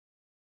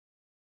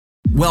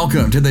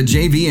Welcome to the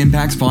JV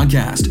Impacts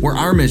Podcast, where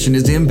our mission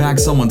is to impact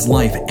someone's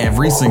life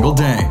every single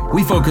day.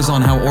 We focus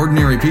on how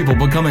ordinary people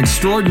become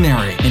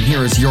extraordinary. And here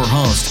is your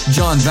host,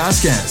 John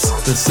Vasquez,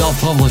 the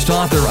self-published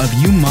author of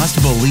You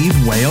Must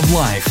Believe Way of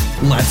Life.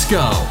 Let's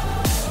go.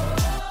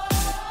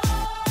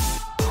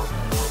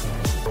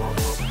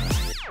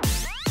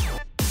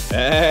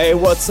 Hey,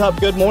 what's up?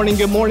 Good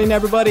morning,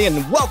 everybody,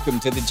 and welcome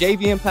to the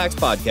JV Impacts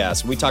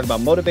Podcast. We talk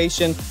about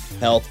motivation,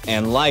 health,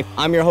 and life.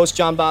 I'm your host,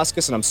 John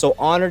Vasquez, and I'm so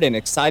honored and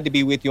excited to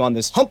be with you on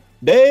this Hump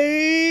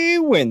Day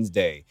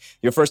Wednesday.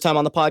 Your first time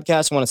on the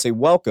podcast, I want to say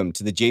welcome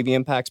to the JV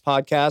Impacts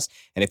Podcast.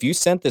 And if you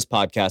sent this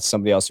podcast to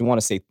somebody else, we want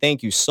to say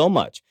thank you so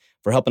much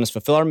for helping us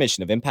fulfill our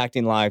mission of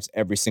impacting lives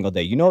every single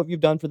day. You know what you've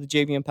done for the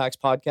JV Impacts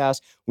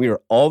Podcast? We are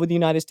all over the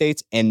United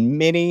States and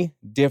many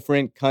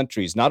different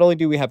countries. Not only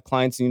do we have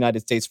clients in the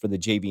United States for the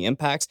JV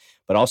Impacts,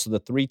 but also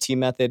the 3T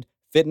Method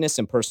fitness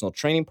and personal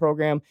training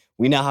program.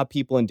 We now have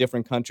people in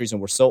different countries, and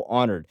we're so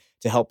honored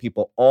to help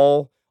people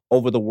all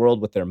over the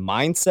world with their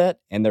mindset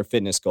and their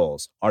fitness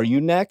goals. Are you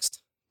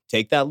next?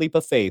 Take that leap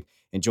of faith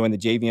and join the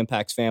JV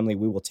Impacts family.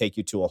 We will take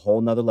you to a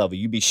whole nother level.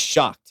 You'd be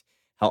shocked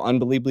how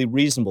unbelievably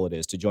reasonable it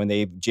is to join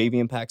the JV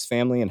Impacts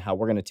family and how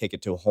we're going to take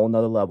it to a whole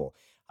nother level.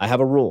 I have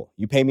a rule.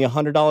 You pay me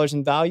 $100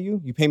 in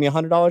value. You pay me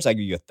 $100, I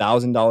give you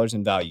 $1,000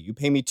 in value. You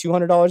pay me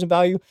 $200 in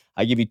value,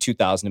 I give you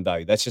 $2,000 in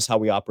value. That's just how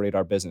we operate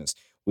our business.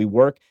 We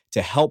work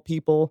to help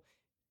people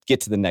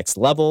get to the next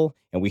level,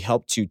 and we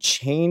help to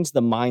change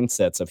the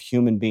mindsets of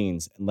human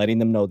beings and letting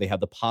them know they have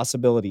the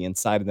possibility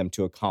inside of them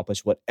to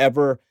accomplish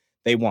whatever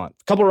they want.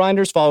 A couple of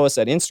reminders: follow us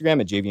at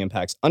Instagram at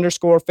JVImpacts_,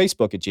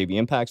 Facebook at JV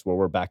Impacts, where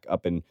we're back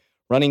up and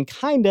running,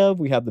 kind of.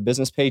 We have the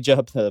business page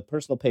up. The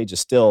personal page is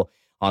still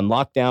on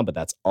lockdown, but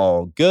that's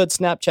all good.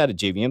 Snapchat at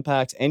JV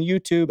Impacts and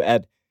YouTube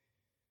at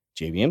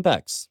JV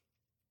Impacts.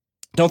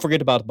 Don't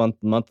forget about the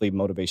monthly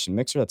motivation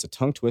mixer. That's a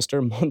tongue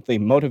twister. Monthly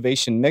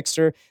motivation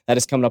mixer. That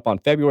is coming up on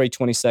February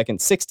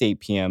 22nd, 6 to 8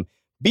 p.m.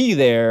 Be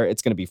there.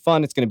 It's going to be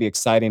fun. It's going to be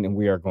exciting, and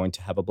we are going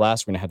to have a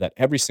blast. We're going to have that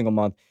every single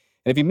month.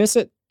 And if you miss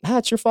it,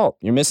 it's your fault.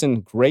 You're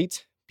missing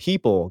great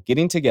people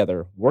getting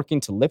together, working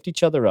to lift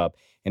each other up,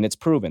 and it's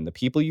proven the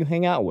people you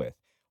hang out with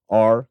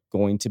are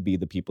going to be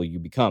the people you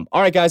become.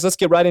 All right, guys, let's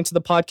get right into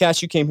the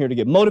podcast. You came here to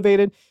get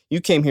motivated.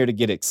 You came here to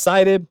get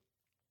excited.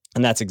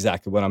 And that's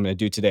exactly what I'm going to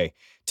do today.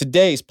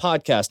 Today's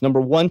podcast,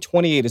 number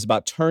 128, is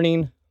about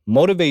turning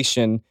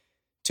motivation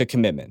to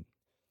commitment.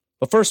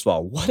 But first of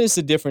all, what is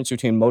the difference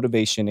between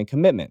motivation and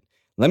commitment?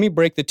 Let me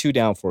break the two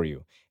down for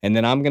you. And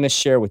then I'm going to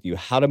share with you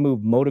how to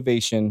move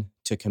motivation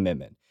to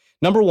commitment.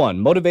 Number one,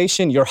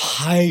 motivation, you're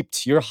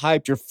hyped. You're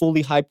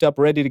fully hyped up,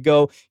 ready to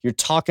go. You're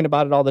talking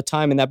about it all the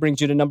time. And that brings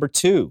you to number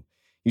two.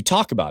 You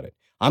talk about it.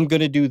 I'm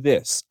going to do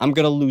this. I'm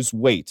going to lose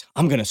weight.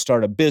 I'm going to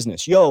start a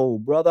business. Yo,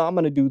 brother, I'm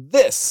going to do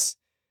this.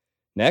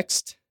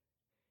 Next,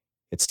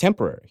 it's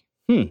temporary.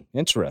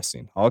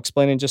 Interesting. I'll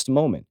explain in just a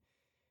moment.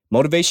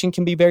 Motivation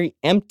can be very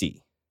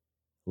empty.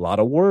 A lot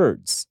of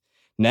words.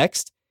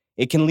 Next,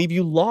 it can leave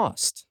you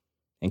lost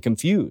and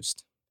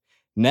confused.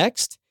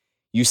 Next,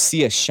 you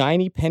see a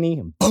shiny penny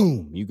and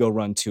boom, you go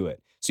run to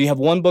it. So you have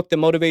one book that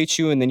motivates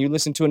you, and then you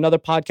listen to another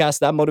podcast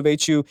that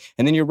motivates you,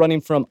 and then you're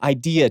running from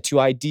idea to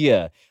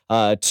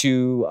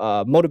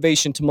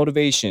motivation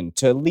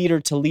to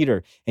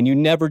leader, and you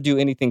never do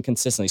anything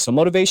consistently. So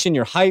motivation,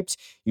 you're hyped,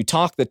 you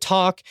talk the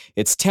talk,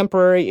 it's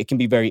temporary, it can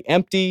be very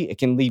empty, it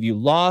can leave you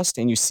lost,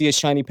 and you see a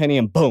shiny penny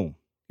and boom,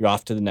 you're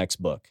off to the next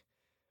book.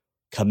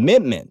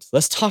 Commitment,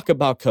 let's talk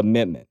about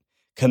commitment.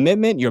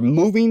 Commitment, you're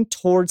moving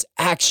towards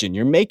action.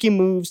 You're making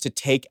moves to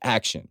take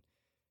action.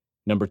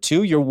 Number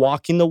two, you're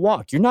walking the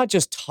walk. You're not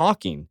just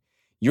talking.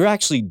 You're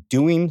actually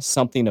doing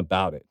something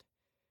about it.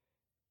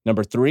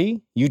 Number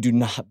three, you do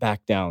not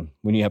back down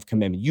when you have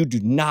commitment. You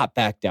do not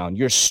back down.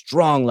 You're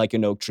strong like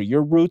an oak tree.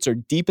 Your roots are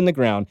deep in the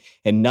ground,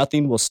 and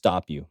nothing will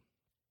stop you.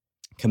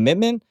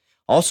 Commitment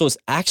also is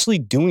actually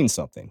doing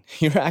something.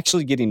 You're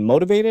actually getting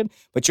motivated,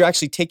 but you're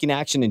actually taking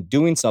action and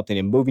doing something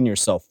and moving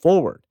yourself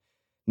forward.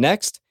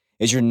 Next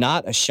is you're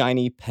not a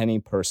shiny penny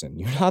person.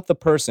 You're not the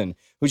person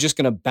who's just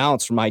going to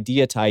bounce from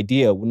idea to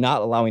idea,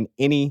 not allowing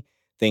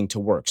anything to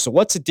work. So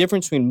what's the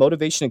difference between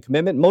motivation and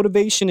commitment?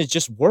 Motivation is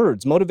just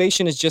words.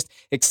 Motivation is just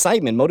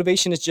excitement.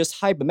 Motivation is just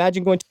hype.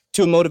 Imagine going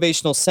to a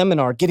motivational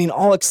seminar, getting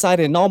all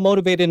excited and all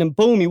motivated, and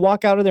boom, you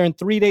walk out of there in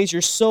 3 days,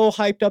 you're so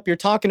hyped up, you're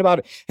talking about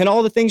it and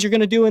all the things you're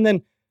going to do, and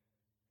then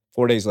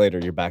 4 days later,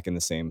 you're back in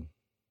the same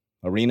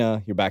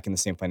arena, you're back in the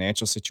same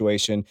financial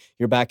situation,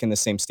 you're back in the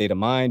same state of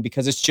mind,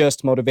 because it's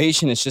just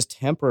motivation. It's just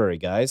temporary,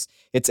 guys.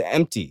 It's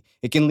empty.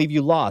 It can leave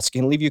you lost. It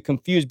can leave you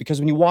confused,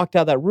 because when you walked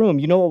out of that room,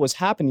 you know what was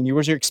happening.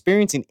 You're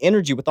experiencing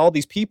energy with all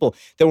these people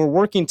that were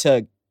working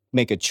to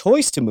make a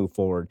choice to move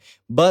forward,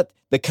 but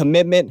the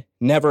commitment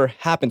never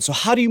happened. So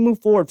how do you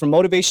move forward from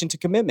motivation to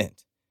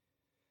commitment?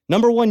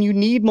 Number one, you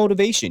need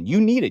motivation.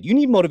 You need it. You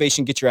need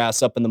motivation. Get your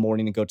ass up in the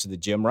morning and go to the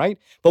gym, right?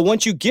 But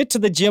once you get to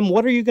the gym,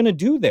 what are you going to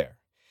do there?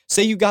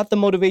 Say you got the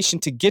motivation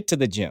to get to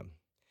the gym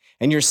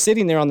and you're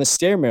sitting there on the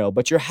stair rail,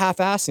 but you're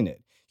half-assing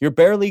it. You're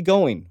barely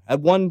going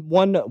at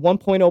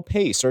 1.0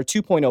 pace or a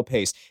 2.0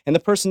 pace, and the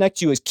person next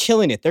to you is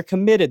killing it. They're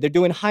committed. They're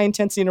doing high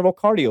intensity interval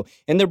cardio,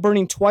 and they're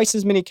burning twice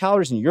as many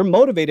calories. And you're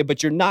motivated,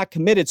 but you're not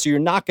committed, so you're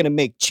not going to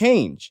make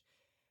change.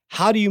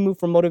 How do you move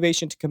from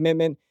motivation to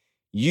commitment?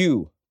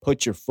 You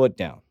put your foot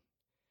down.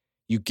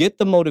 You get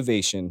the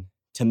motivation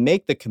to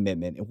make the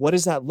commitment. And what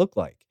does that look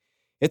like?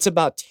 It's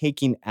about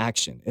taking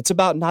action. It's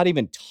about not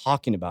even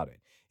talking about it.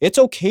 It's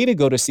okay to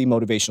go to see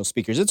motivational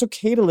speakers. It's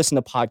okay to listen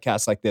to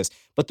podcasts like this.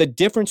 But the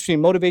difference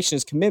between motivation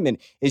and commitment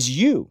is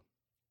you.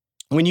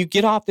 When you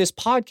get off this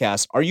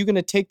podcast, are you going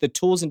to take the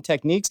tools and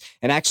techniques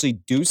and actually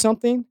do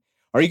something?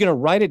 Are you going to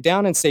write it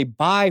down and say,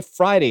 by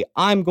Friday,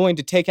 I'm going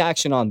to take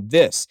action on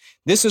this?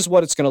 This is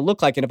what it's going to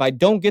look like. And if I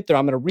don't get there,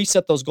 I'm going to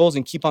reset those goals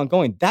and keep on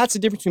going. That's the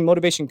difference between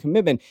motivation and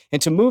commitment.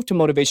 And to move to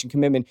motivation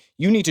commitment,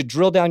 you need to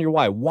drill down your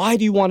why. Why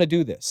do you want to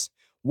do this?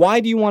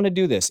 Why do you want to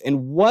do this?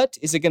 And what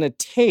is it going to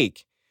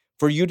take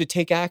for you to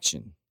take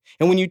action?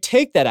 And when you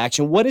take that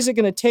action, what is it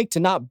going to take to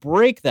not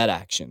break that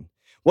action?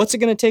 What's it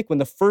going to take when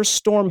the first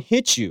storm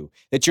hits you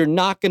that you're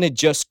not going to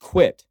just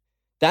quit?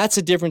 That's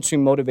the difference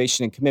between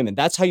motivation and commitment.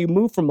 That's how you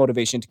move from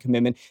motivation to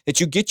commitment, that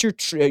you get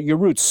your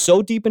roots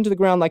so deep into the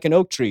ground like an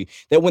oak tree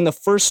that when the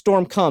first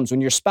storm comes,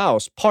 when your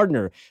spouse,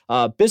 partner,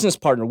 business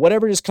partner,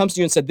 whatever it is comes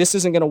to you and said, this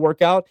isn't going to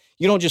work out,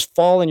 you don't just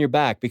fall on your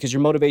back because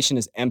your motivation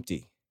is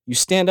empty. You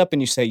stand up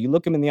and you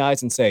look them in the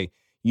eyes and say,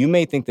 you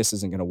may think this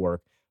isn't going to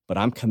work, but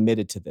I'm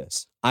committed to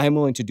this. I am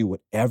willing to do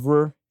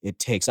whatever it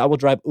takes. I will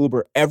drive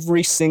Uber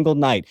every single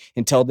night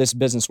until this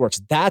business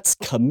works. That's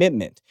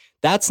commitment.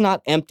 That's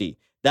not empty.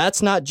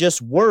 That's not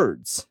just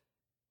words.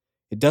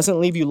 It doesn't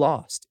leave you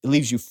lost. It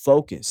leaves you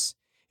focused.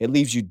 It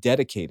leaves you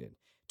dedicated.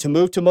 To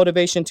move to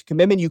motivation to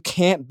commitment, you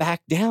can't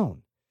back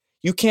down.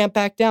 You can't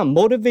back down.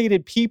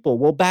 Motivated people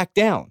will back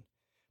down,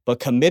 but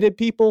committed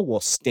people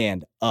will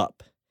stand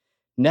up.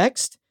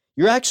 Next,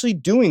 you're actually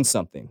doing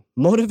something.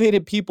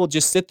 Motivated people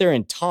just sit there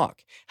and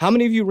talk. How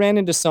many of you ran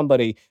into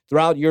somebody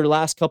throughout your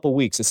last couple of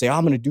weeks and say,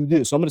 I'm going to do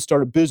this, I'm going to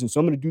start a business,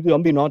 I'm going to do this,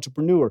 I'm being an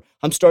entrepreneur,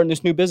 I'm starting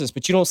this new business,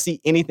 but you don't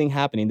see anything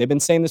happening. They've been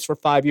saying this for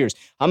 5 years.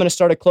 I'm going to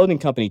start a clothing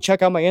company.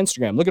 Check out my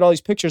Instagram. Look at all these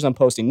pictures I'm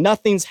posting.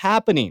 Nothing's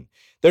happening.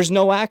 There's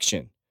no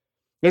action.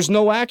 There's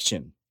no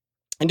action.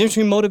 And the difference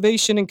between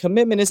motivation and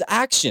commitment is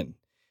action.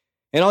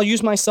 And I'll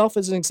use myself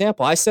as an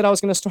example. I said I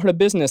was going to start a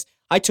business.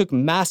 I took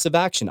massive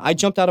action. I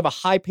jumped out of a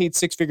high-paid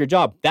six-figure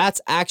job.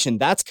 That's action.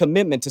 That's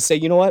commitment to say,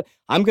 you know what?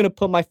 I'm going to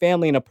put my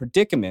family in a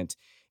predicament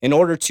in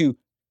order to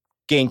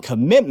gain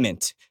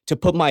commitment to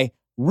put my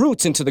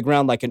roots into the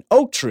ground like an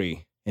oak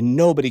tree, and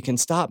nobody can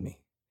stop me.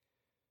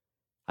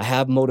 I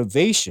have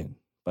motivation,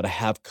 but I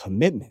have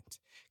commitment.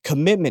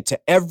 Commitment to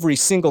every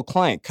single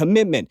client,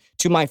 commitment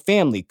to my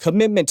family,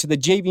 commitment to the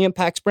JV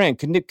Impacts brand,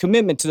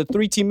 commitment to the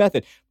 3T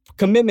method,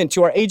 commitment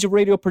to our Age of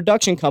Radio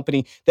production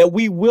company that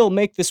we will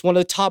make this one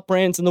of the top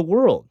brands in the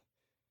world.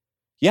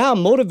 Yeah,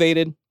 I'm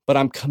motivated, but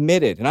I'm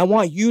committed. And I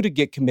want you to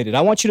get committed.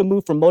 I want you to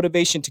move from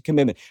motivation to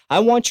commitment. I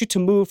want you to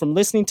move from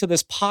listening to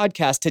this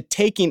podcast to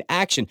taking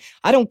action.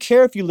 I don't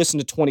care if you listen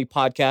to 20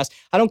 podcasts.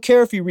 I don't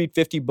care if you read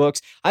 50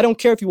 books. I don't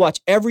care if you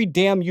watch every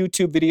damn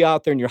YouTube video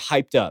out there and you're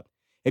hyped up.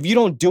 If you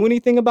don't do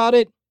anything about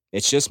it,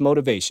 it's just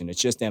motivation.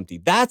 It's just empty.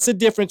 That's the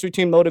difference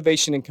between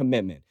motivation and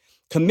commitment.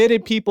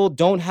 Committed people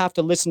don't have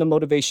to listen to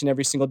motivation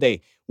every single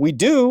day. We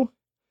do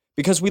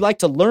because we like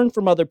to learn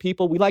from other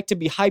people. We like to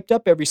be hyped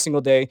up every single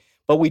day,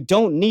 but we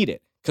don't need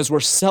it because we're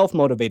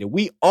self-motivated.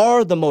 We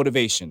are the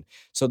motivation.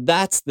 So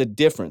that's the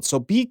difference. So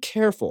be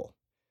careful.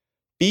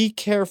 Be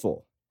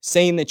careful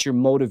saying that you're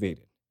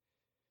motivated,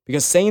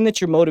 because saying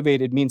that you're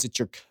motivated means that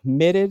you're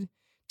committed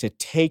to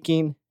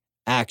taking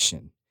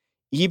action.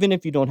 Even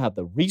if you don't have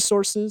the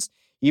resources,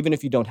 even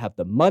if you don't have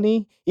the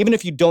money, even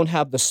if you don't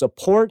have the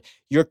support,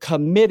 you're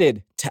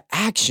committed to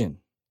action.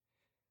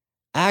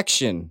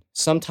 Action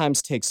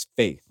sometimes takes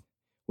faith.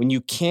 When you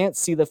can't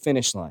see the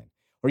finish line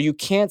or you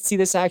can't see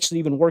this actually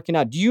even working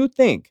out, do you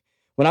think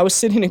when I was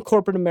sitting in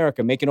corporate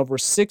America making over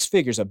 6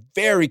 figures, a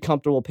very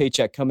comfortable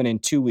paycheck coming in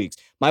 2 weeks,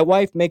 my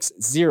wife makes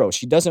 0.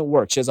 She doesn't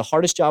work. She has the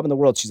hardest job in the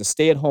world. She's a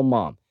stay-at-home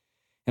mom.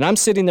 And I'm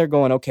sitting there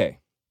going, okay,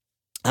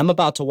 I'm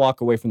about to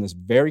walk away from this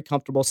very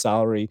comfortable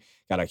salary,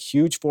 got a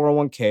huge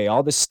 401k,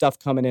 all this stuff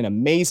coming in,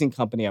 amazing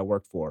company I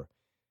work for.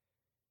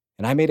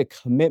 And I made a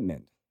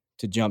commitment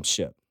to jump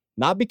ship.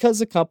 Not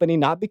because of the company,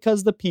 not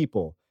because of the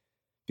people,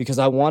 because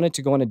I wanted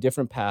to go on a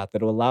different path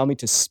that will allow me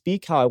to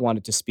speak how I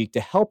wanted to speak,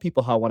 to help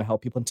people how I want to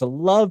help people, and to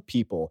love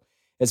people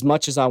as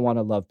much as I want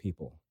to love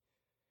people.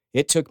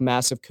 It took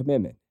massive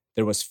commitment.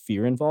 There was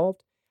fear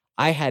involved.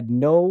 I had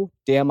no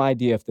damn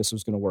idea if this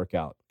was going to work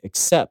out,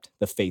 except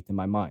the faith in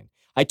my mind.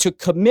 I took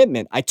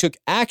commitment, I took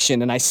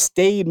action, and I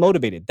stayed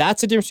motivated.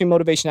 That's the difference between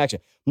motivation and action.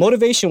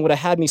 Motivation would have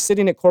had me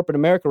sitting at corporate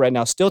America right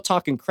now, still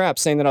talking crap,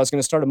 saying that I was going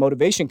to start a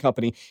motivation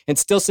company, and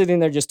still sitting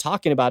there just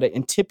talking about it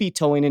and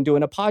tippy-toeing and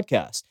doing a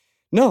podcast.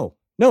 No.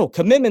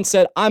 Commitment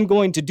said, I'm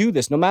going to do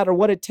this no matter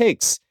what it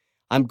takes.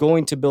 I'm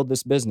going to build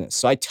this business.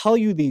 So I tell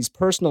you these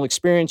personal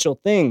experiential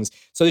things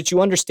so that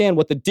you understand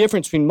what the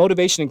difference between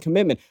motivation and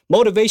commitment.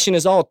 Motivation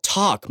is all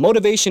talk.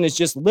 Motivation is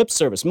just lip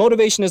service.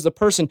 Motivation is the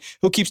person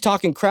who keeps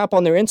talking crap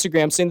on their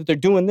Instagram saying that they're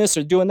doing this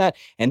or doing that,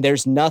 and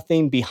there's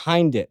nothing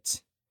behind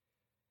it.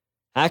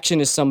 Action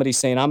is somebody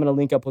saying, I'm going to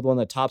link up with one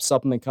of the top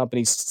supplement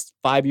companies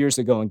 5 years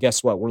ago, and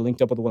guess what? We're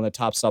linked up with one of the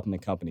top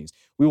supplement companies.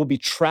 We will be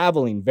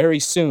traveling very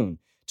soon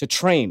to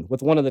train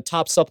with one of the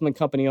top supplement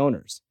company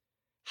owners.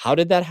 How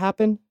did that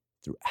happen?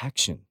 Through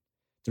action,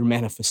 through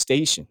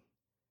manifestation.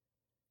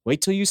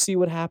 Wait till you see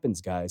what happens,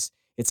 guys.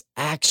 It's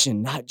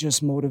action, not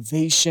just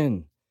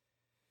motivation.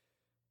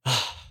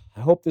 I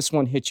hope this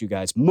one hits you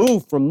guys.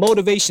 Move from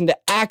motivation to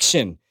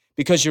action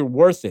because you're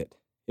worth it.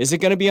 Is it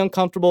going to be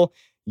uncomfortable?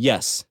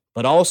 Yes,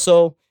 but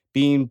also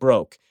being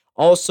broke.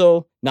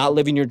 Also, not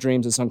living your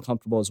dreams is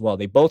uncomfortable as well.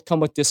 They both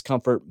come with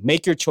discomfort.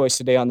 Make your choice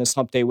today on this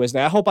Hump Day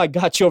Wisdom. I hope I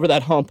got you over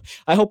that hump.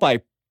 I hope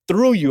I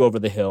threw you over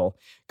the hill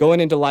going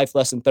into Life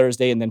Lesson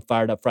Thursday and then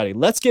Fired Up Friday.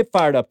 Let's get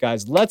fired up,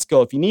 guys. Let's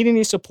go. If you need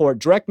any support,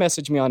 direct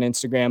message me on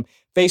Instagram,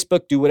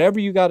 Facebook, do whatever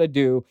you got to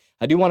do.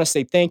 I do want to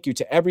say thank you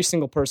to every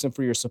single person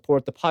for your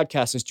support. The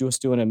podcast is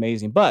just doing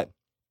amazing, but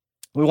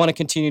we want to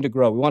continue to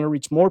grow. We want to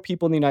reach more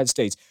people in the United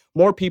States,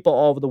 more people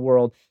all over the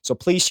world. So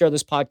please share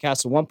this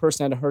podcast. So one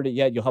person hasn't heard it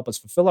yet, you'll help us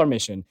fulfill our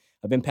mission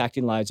of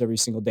impacting lives every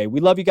single day. We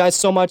love you guys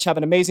so much. Have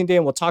an amazing day,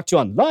 and we'll talk to you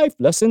on Life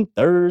Lesson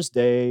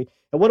Thursday.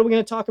 And what are we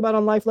going to talk about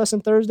on Life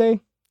Lesson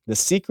Thursday? The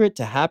secret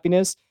to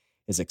happiness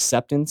is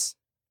acceptance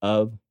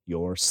of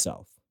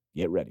yourself.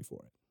 Get ready for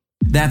it.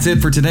 That's it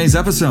for today's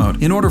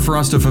episode. In order for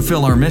us to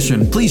fulfill our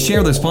mission, please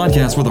share this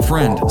podcast with a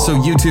friend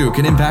so you too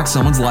can impact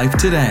someone's life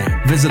today.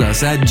 Visit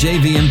us at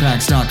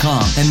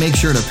jvimpacts.com and make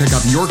sure to pick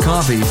up your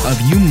copy of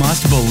You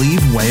Must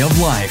Believe Way of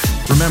Life.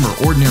 Remember,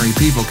 ordinary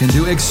people can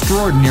do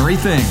extraordinary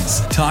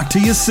things. Talk to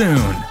you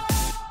soon.